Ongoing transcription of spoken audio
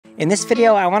In this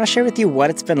video, I want to share with you what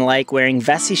it's been like wearing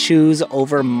Vessi shoes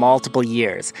over multiple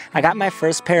years. I got my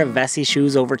first pair of Vessi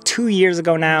shoes over 2 years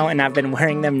ago now, and I've been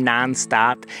wearing them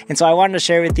non-stop. And so I wanted to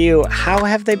share with you, how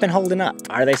have they been holding up?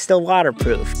 Are they still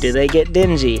waterproof? Do they get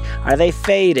dingy? Are they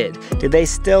faded? Do they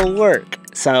still work?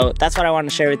 So that's what I wanted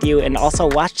to share with you, and also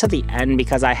watch to the end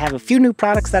because I have a few new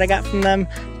products that I got from them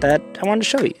that I wanted to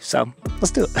show you. So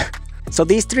let's do it. So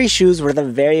these 3 shoes were the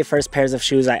very first pairs of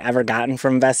shoes I ever gotten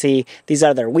from Vessi. These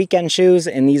are their weekend shoes,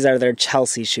 and these are their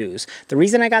Chelsea shoes. The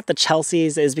reason I got the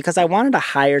Chelseas is because I wanted a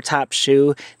higher top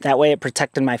shoe. That way it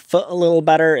protected my foot a little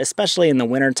better, especially in the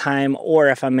winter time, or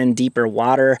if I'm in deeper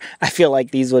water. I feel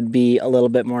like these would be a little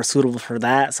bit more suitable for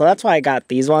that. So that's why I got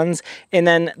these ones. And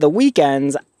then the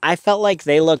weekends, I felt like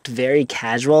they looked very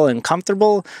casual and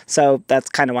comfortable. So that's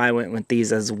kind of why I went with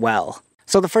these as well.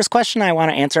 So the first question I want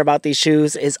to answer about these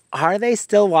shoes is, are they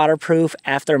still waterproof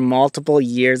after multiple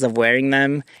years of wearing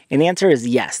them? And the answer is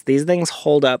yes. These things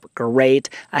hold up great.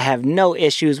 I have no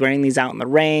issues wearing these out in the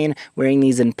rain, wearing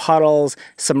these in puddles,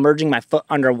 submerging my foot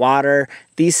underwater.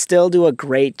 These still do a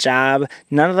great job.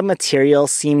 None of the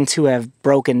materials seem to have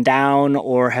broken down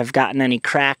or have gotten any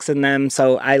cracks in them.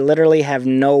 So I literally have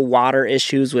no water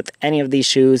issues with any of these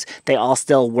shoes. They all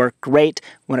still work great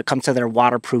when it comes to their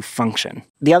waterproof function.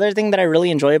 The other thing that I really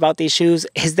enjoy about these shoes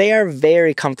is they are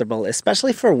very comfortable,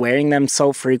 especially for wearing them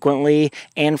so frequently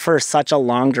and for such a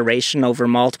long duration over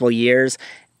multiple years.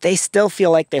 They still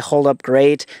feel like they hold up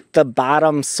great. The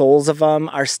bottom soles of them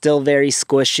are still very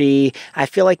squishy. I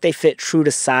feel like they fit true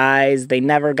to size. They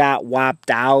never got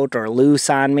whopped out or loose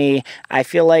on me. I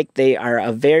feel like they are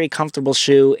a very comfortable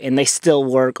shoe and they still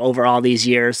work over all these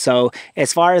years. So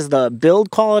as far as the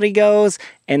build quality goes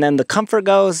and then the comfort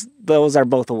goes, those are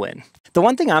both a win. The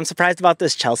one thing I'm surprised about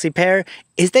this Chelsea pair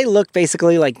is they look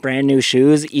basically like brand new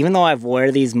shoes, even though I've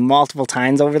worn these multiple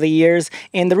times over the years.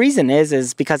 And the reason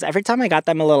is because every time I got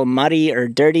them a little muddy or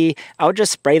dirty, I would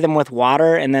just spray them with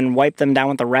water and then wipe them down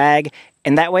with a rag.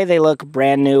 And that way they look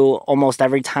brand new almost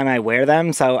every time I wear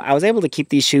them. So I was able to keep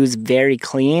these shoes very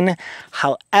clean.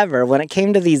 However, when it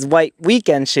came to these white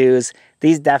weekend shoes,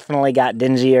 these definitely got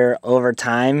dingier over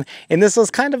time. And this was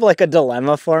kind of like a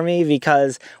dilemma for me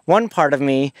because one part of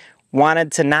me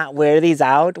wanted to not wear these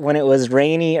out when it was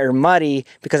rainy or muddy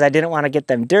because I didn't want to get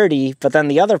them dirty. But then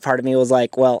the other part of me was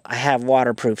like, well, I have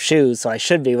waterproof shoes, so I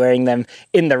should be wearing them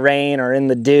in the rain or in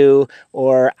the dew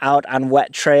or out on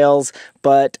wet trails.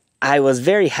 But I was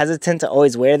very hesitant to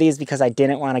always wear these because I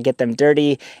didn't want to get them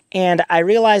dirty. And I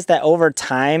realized that over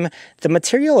time, the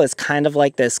material is kind of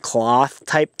like this cloth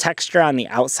type texture on the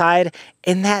outside.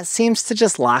 And that seems to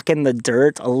just lock in the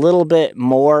dirt a little bit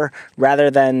more rather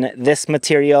than this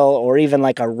material or even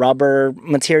like a rubber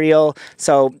material.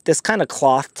 So this kind of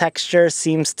cloth texture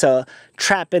seems to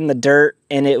trap in the dirt,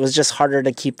 and it was just harder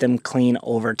to keep them clean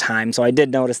over time. So I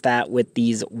did notice that with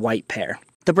these white pair.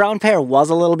 The brown pair was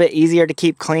a little bit easier to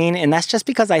keep clean, and that's just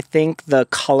because I think the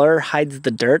color hides the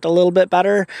dirt a little bit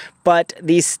better, but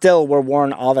these still were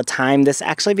worn all the time. This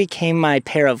actually became my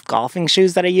pair of golfing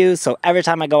shoes that I use, so every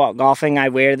time I go out golfing, I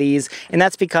wear these, and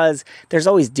that's because there's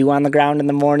always dew on the ground in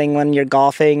the morning when you're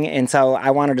golfing, and so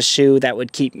I wanted a shoe that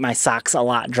would keep my socks a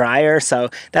lot drier, so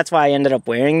that's why I ended up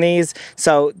wearing these.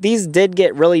 So these did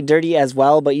get really dirty as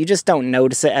well, but you just don't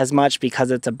notice it as much because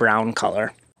it's a brown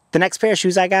color. The next pair of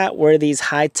shoes I got were these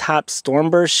high top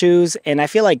Stormburst shoes, and I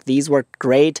feel like these work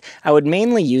great. I would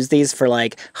mainly use these for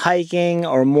like hiking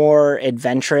or more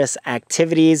adventurous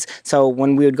activities. So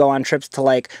when we would go on trips to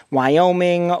like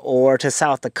Wyoming or to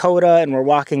South Dakota and we're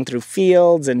walking through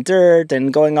fields and dirt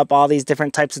and going up all these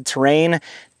different types of terrain,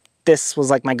 this was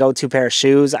like my go-to pair of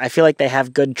shoes. I feel like they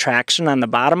have good traction on the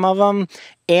bottom of them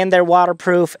and they're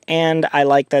waterproof, and I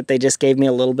like that they just gave me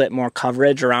a little bit more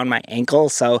coverage around my ankle.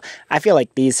 So I feel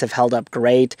like these have held up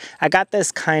great. I got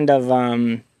this kind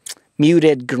of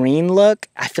muted green look.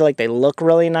 I feel like they look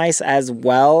really nice as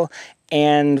well,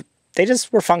 and they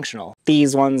just were functional.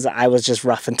 These ones I was just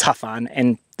rough and tough on,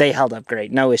 and they held up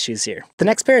great. No issues here. The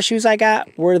next pair of shoes I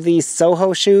got were these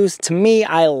Soho shoes. To me,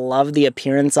 I love the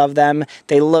appearance of them.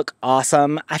 They look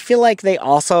awesome. I feel like they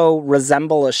also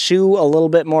resemble a shoe a little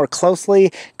bit more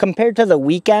closely compared to the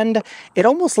Weekend. It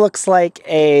almost looks like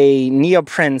a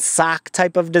neoprene sock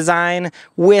type of design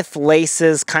with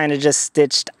laces kind of just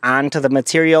stitched onto the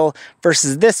material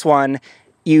versus this one.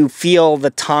 You feel the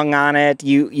tongue on it,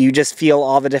 you just feel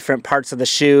all the different parts of the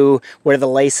shoe where the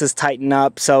laces tighten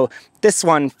up. So this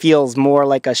one feels more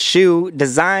like a shoe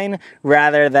design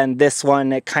rather than this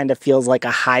one. It kind of feels like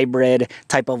a hybrid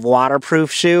type of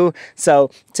waterproof shoe. So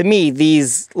to me,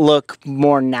 these look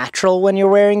more natural when you're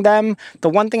wearing them. The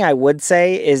one thing I would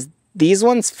say is these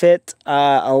ones fit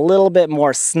a little bit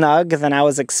more snug than I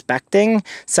was expecting.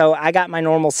 So I got my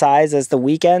normal size as the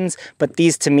weekends, but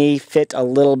these to me fit a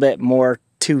little bit more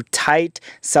too tight.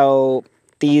 So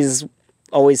these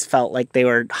always felt like they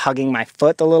were hugging my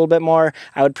foot a little bit more.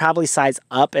 I would probably size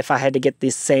up if I had to get the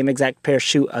same exact pair of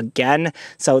shoe again.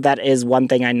 So that is one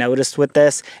thing I noticed with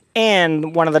this.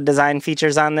 And one of the design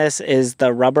features on this is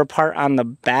the rubber part on the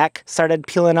back started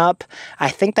peeling up. I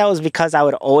think that was because I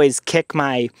would always kick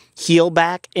my heel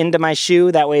back into my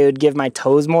shoe. That way it would give my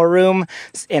toes more room.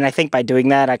 And I think by doing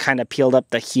that, I kind of peeled up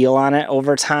the heel on it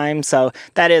over time. So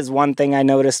that is one thing I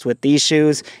noticed with these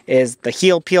shoes is the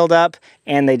heel peeled up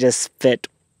and they just fit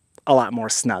a lot more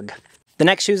snug. The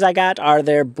next shoes I got are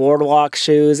their boardwalk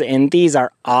shoes, and these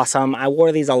are awesome. I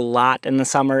wore these a lot in the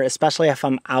summer, especially if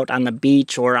I'm out on the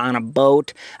beach or on a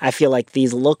boat. I feel like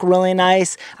these look really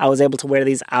nice. I was able to wear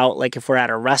these out like if we're at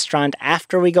a restaurant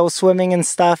after we go swimming and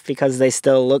stuff because they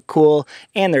still look cool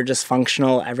and they're just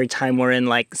functional every time we're in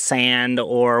like sand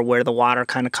or where the water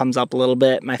kind of comes up a little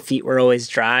bit. My feet were always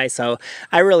dry, so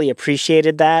I really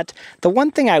appreciated that. The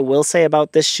one thing I will say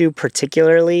about this shoe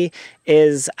particularly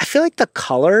is I feel like the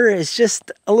color is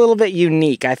just a little bit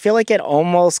unique. I feel like it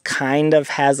almost kind of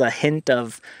has a hint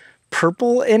of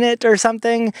purple in it or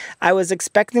something. I was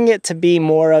expecting it to be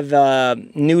more of a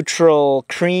neutral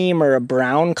cream or a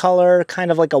brown color, kind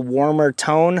of like a warmer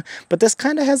tone, but this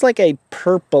kind of has like a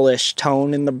purplish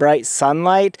tone in the bright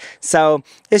sunlight. So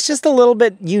it's just a little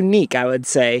bit unique, I would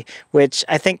say, which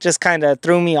I think just kind of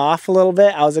threw me off a little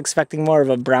bit. I was expecting more of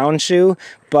a brown shoe,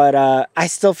 but I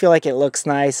still feel like it looks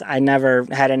nice. I never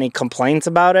had any complaints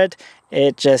about it.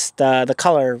 It just, the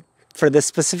color for this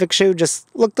specific shoe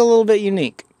just looked a little bit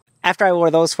unique. After I wore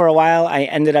those for a while, I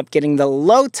ended up getting the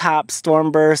low top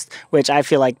Stormburst, which I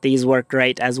feel like these work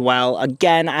great as well.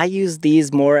 Again, I use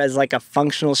these more as like a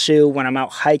functional shoe when I'm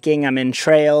out hiking, I'm in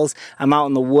trails, I'm out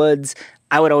in the woods.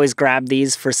 I would always grab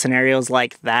these for scenarios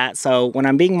like that. So when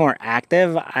I'm being more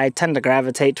active, I tend to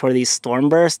gravitate toward these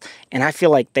Stormburst, and I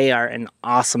feel like they are an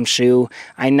awesome shoe.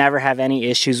 I never have any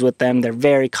issues with them. They're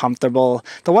very comfortable.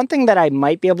 The one thing that I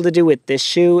might be able to do with this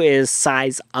shoe is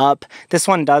size up. This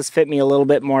one does fit me a little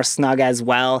bit more snug as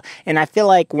well. And I feel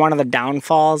like one of the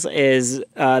downfalls is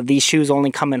these shoes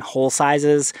only come in whole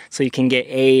sizes. So you can get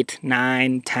 8,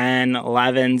 9, 10,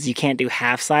 11s. You can't do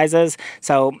half sizes.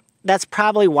 So that's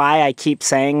probably why I keep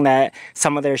saying that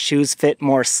some of their shoes fit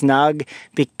more snug,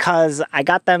 because I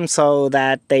got them so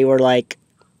that they were like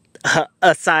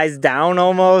a size down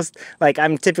almost. Like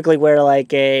I'm typically wear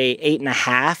like a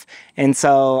 8.5, and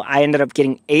so I ended up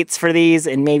getting 8s for these,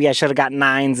 and maybe I should have got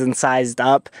 9s and sized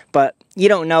up, but you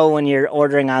don't know when you're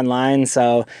ordering online.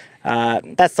 So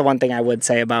that's the one thing I would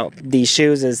say about these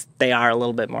shoes is they are a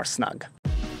little bit more snug.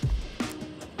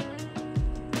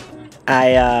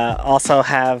 I also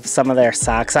have some of their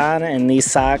socks on, and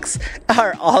these socks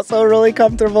are also really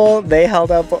comfortable. They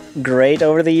held up great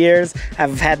over the years.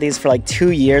 I've had these for like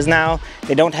 2 years now.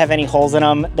 They don't have any holes in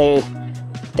them. They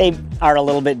are a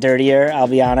little bit dirtier, I'll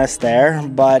be honest there,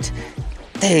 but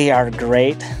they are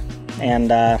great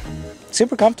and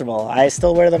super comfortable. I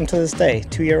still wear them to this day,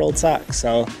 2-year-old socks.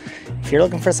 So if you're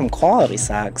looking for some quality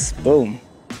socks, boom,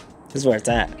 this is where it's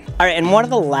at. All right, and one of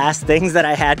the last things that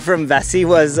I had from Vessi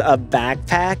was a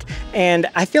backpack, and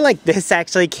I feel like this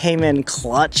actually came in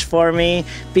clutch for me.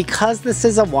 Because this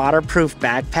is a waterproof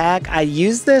backpack, I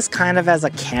use this kind of as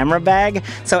a camera bag.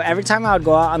 So every time I would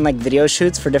go out on like video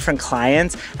shoots for different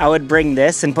clients, I would bring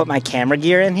this and put my camera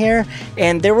gear in here.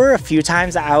 And there were a few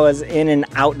times I was in an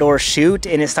outdoor shoot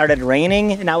and it started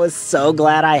raining, and I was so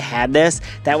glad I had this.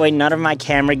 That way none of my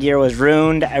camera gear was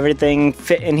ruined. Everything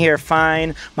fit in here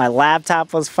fine. My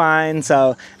laptop was fine.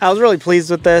 So I was really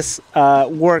pleased with this.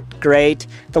 Worked great.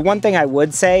 The one thing I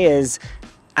would say is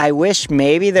I wish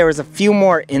maybe there was a few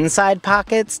more inside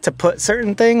pockets to put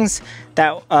certain things,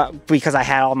 that because I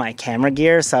had all my camera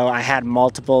gear, so I had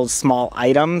multiple small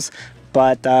items.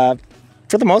 But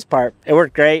for the most part, it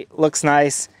worked great, looks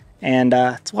nice, and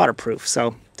it's waterproof.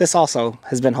 So this also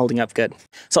has been holding up good.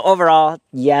 So overall,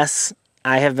 yes,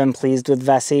 I have been pleased with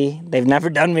Vessi. They've never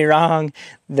done me wrong.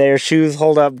 Their shoes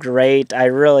hold up great. I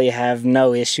really have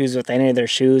no issues with any of their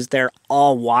shoes. They're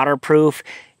all waterproof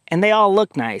and they all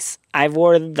look nice. I've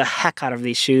worn the heck out of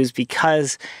these shoes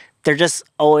because they're just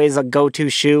always a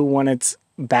go-to shoe when it's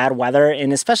bad weather,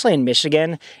 and especially in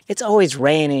Michigan, it's always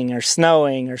raining or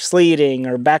snowing or sleeting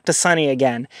or back to sunny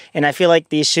again. And I feel like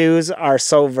these shoes are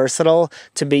so versatile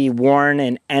to be worn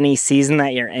in any season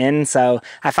that you're in. So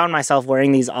I found myself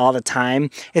wearing these all the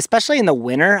time, especially in the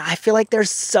winter. I feel like they're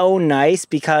so nice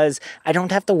because I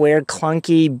don't have to wear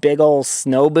clunky big old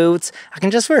snow boots. I can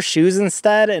just wear shoes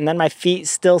instead, and then my feet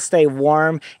still stay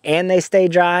warm and they stay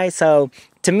dry. So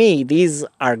to me, these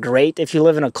are great if you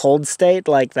live in a cold state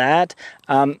like that.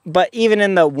 But even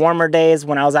in the warmer days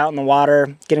when I was out in the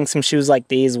water, getting some shoes like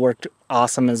these worked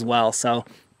awesome as well. So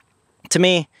to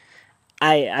me,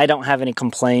 I don't have any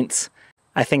complaints.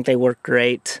 I think they work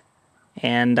great.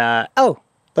 And oh,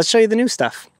 let's show you the new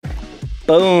stuff.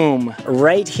 Boom,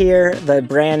 right here, the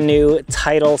brand new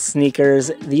Tidal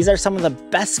sneakers. These are some of the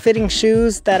best fitting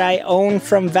shoes that I own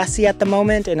from Vessi at the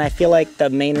moment, and I feel like the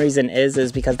main reason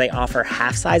is because they offer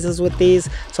half sizes with these,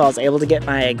 so I was able to get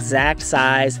my exact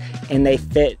size and they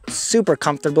fit super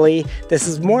comfortably. This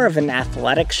is more of an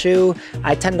athletic shoe.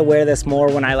 I tend to wear this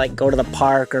more when I like go to the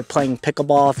park or playing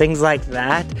pickleball, things like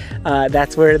that.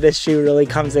 That's where this shoe really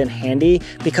comes in handy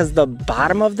because the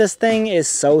bottom of this thing is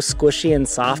so squishy and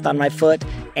soft on my foot,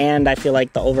 and I feel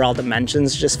like the overall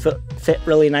dimensions just fit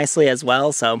really nicely as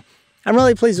well. So I'm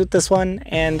really pleased with this one,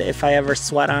 and if I ever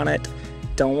sweat on it,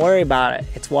 don't worry about it.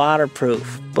 It's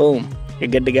waterproof. Boom, you're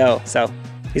good to go. So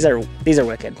these are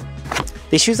wicked.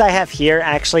 These shoes I have here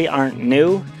actually aren't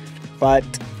new, but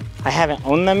I haven't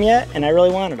owned them yet, and I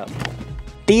really wanted them.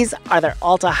 These are their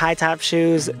Alta high top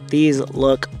shoes. These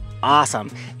look awesome.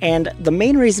 And the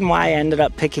main reason why I ended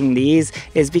up picking these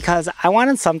is because I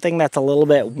wanted something that's a little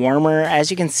bit warmer. As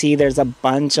you can see, there's a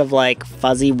bunch of like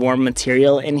fuzzy warm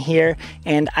material in here,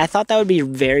 and I thought that would be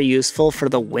very useful for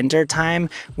the winter time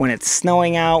when it's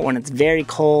snowing out, when it's very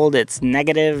cold, it's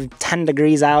negative 10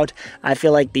 degrees out. I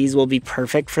feel like these will be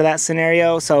perfect for that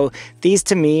scenario. So these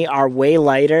to me are way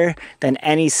lighter than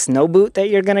any snow boot that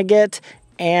you're gonna get.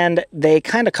 And they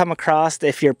kind of come across,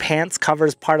 if your pants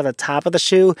covers part of the top of the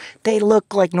shoe, they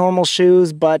look like normal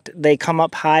shoes, but they come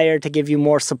up higher to give you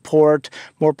more support,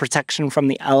 more protection from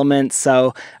the elements.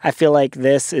 So I feel like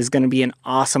this is going to be an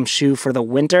awesome shoe for the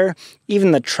winter. Even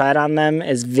the tread on them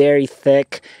is very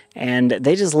thick and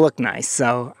they just look nice.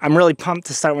 So I'm really pumped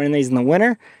to start wearing these in the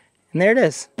winter. And there it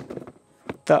is,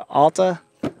 the Alta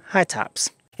high tops.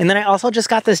 And then I also just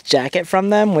got this jacket from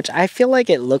them, which I feel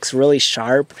like it looks really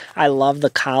sharp. I love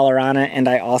the collar on it, and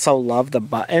I also love the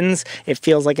buttons. It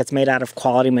feels like it's made out of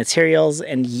quality materials,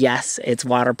 and yes, it's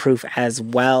waterproof as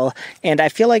well. And I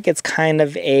feel like it's kind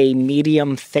of a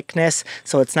medium thickness,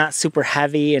 so it's not super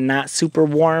heavy and not super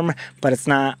warm, but it's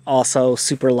not also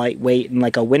super lightweight and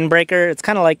like a windbreaker. It's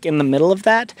kind of like in the middle of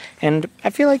that, and I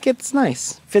feel like it's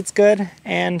nice. Fits good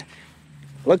and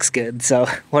looks good, so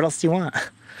what else do you want?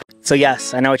 So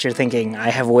yes, I know what you're thinking.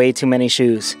 I have way too many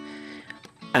shoes.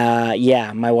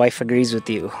 Yeah, my wife agrees with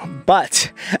you.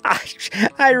 But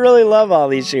I really love all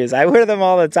these shoes. I wear them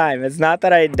all the time. It's not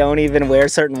that I don't even wear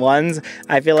certain ones.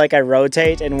 I feel like I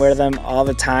rotate and wear them all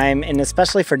the time, and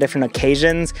especially for different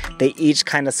occasions. They each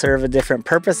kind of serve a different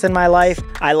purpose in my life.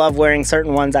 I love wearing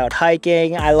certain ones out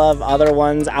hiking. I love other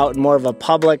ones out in more of a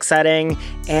public setting.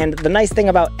 And the nice thing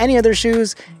about any of their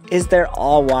shoes is they're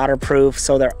all waterproof,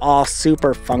 so they're all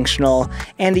super functional.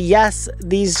 And yes,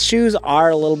 these shoes are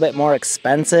a little bit more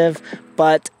expensive,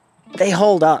 but they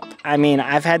hold up. I mean,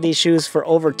 I've had these shoes for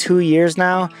over 2 years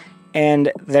now,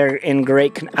 and they're in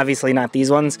great, obviously not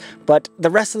these ones, but the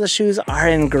rest of the shoes are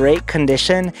in great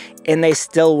condition and they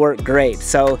still work great.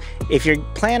 So if you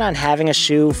plan on having a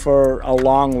shoe for a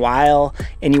long while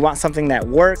and you want something that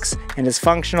works and is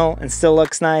functional and still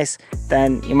looks nice,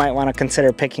 then you might want to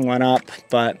consider picking one up.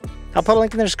 But I'll put a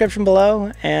link in the description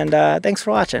below, and thanks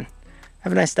for watching.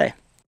 Have a nice day.